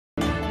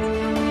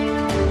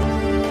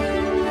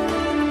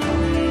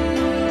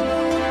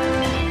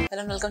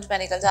welcome to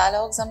Medical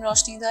Dialogues. I'm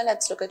Roshni Dhar.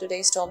 Let's look at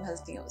today's top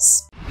health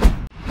news.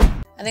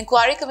 An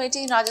inquiry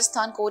committee in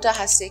Rajasthan Kota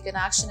has taken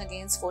action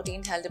against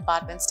 14 health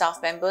department staff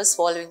members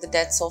following the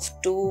deaths of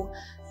 2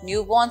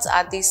 newborns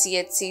at the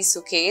CHC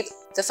Suket.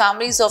 The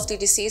families of the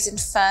deceased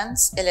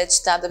infants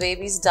alleged that the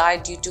babies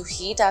died due to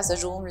heat as the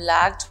room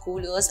lacked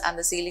coolers and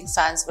the ceiling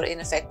fans were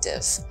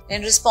ineffective.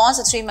 In response,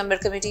 a 3-member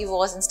committee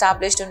was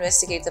established to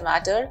investigate the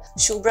matter.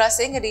 Shubhra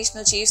Singh,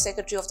 Additional Chief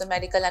Secretary of the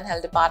Medical and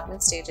Health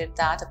Department, stated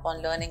that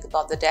upon learning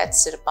about the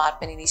deaths, the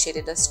department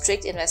initiated a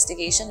strict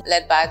investigation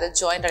led by the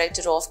Joint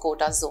Director of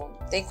Kota Zone.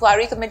 The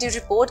inquiry committee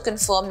report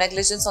confirmed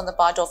negligence on the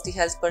part of the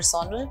health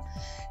personnel.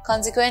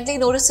 Consequently,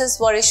 notices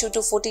were issued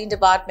to 14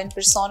 department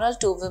personnel.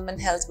 2 women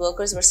health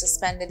workers were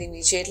suspended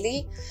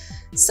immediately.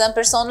 Some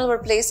personnel were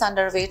placed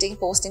under awaiting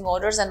posting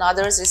orders and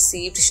others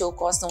received show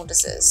cause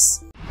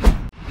notices.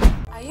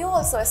 Are you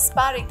also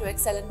aspiring to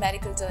excel in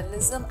medical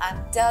journalism and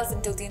delve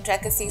into the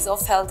intricacies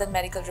of health and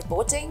medical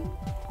reporting?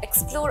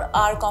 Explore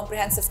our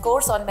comprehensive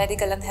course on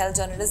medical and health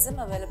journalism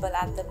available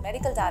at the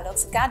Medical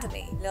Dialogues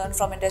Academy. Learn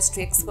from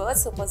industry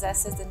experts who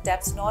possess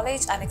in-depth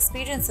knowledge and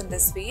experience in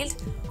this field.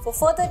 For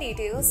further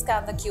details,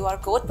 scan the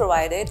QR code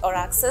provided or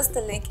access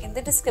the link in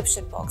the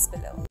description box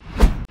below.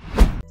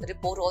 The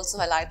report also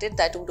highlighted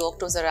that 2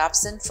 doctors are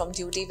absent from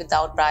duty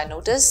without prior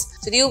notice.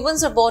 The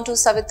newborns were born to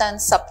Savita and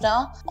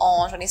Sapna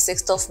on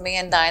 26th of May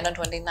and died on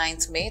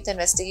 29th May. The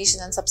investigation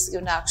and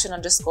subsequent action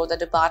underscore the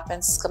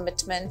department's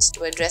commitment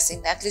to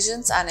addressing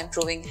negligence and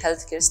improving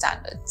healthcare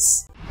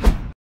standards.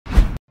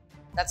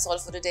 That's all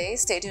for today.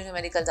 Stay tuned to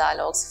Medical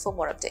Dialogues for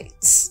more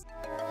updates.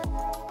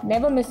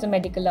 Never miss a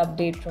medical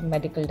update from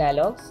Medical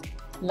Dialogues.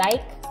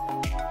 Like,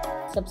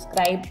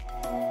 subscribe,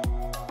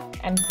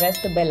 and press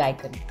the bell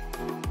icon.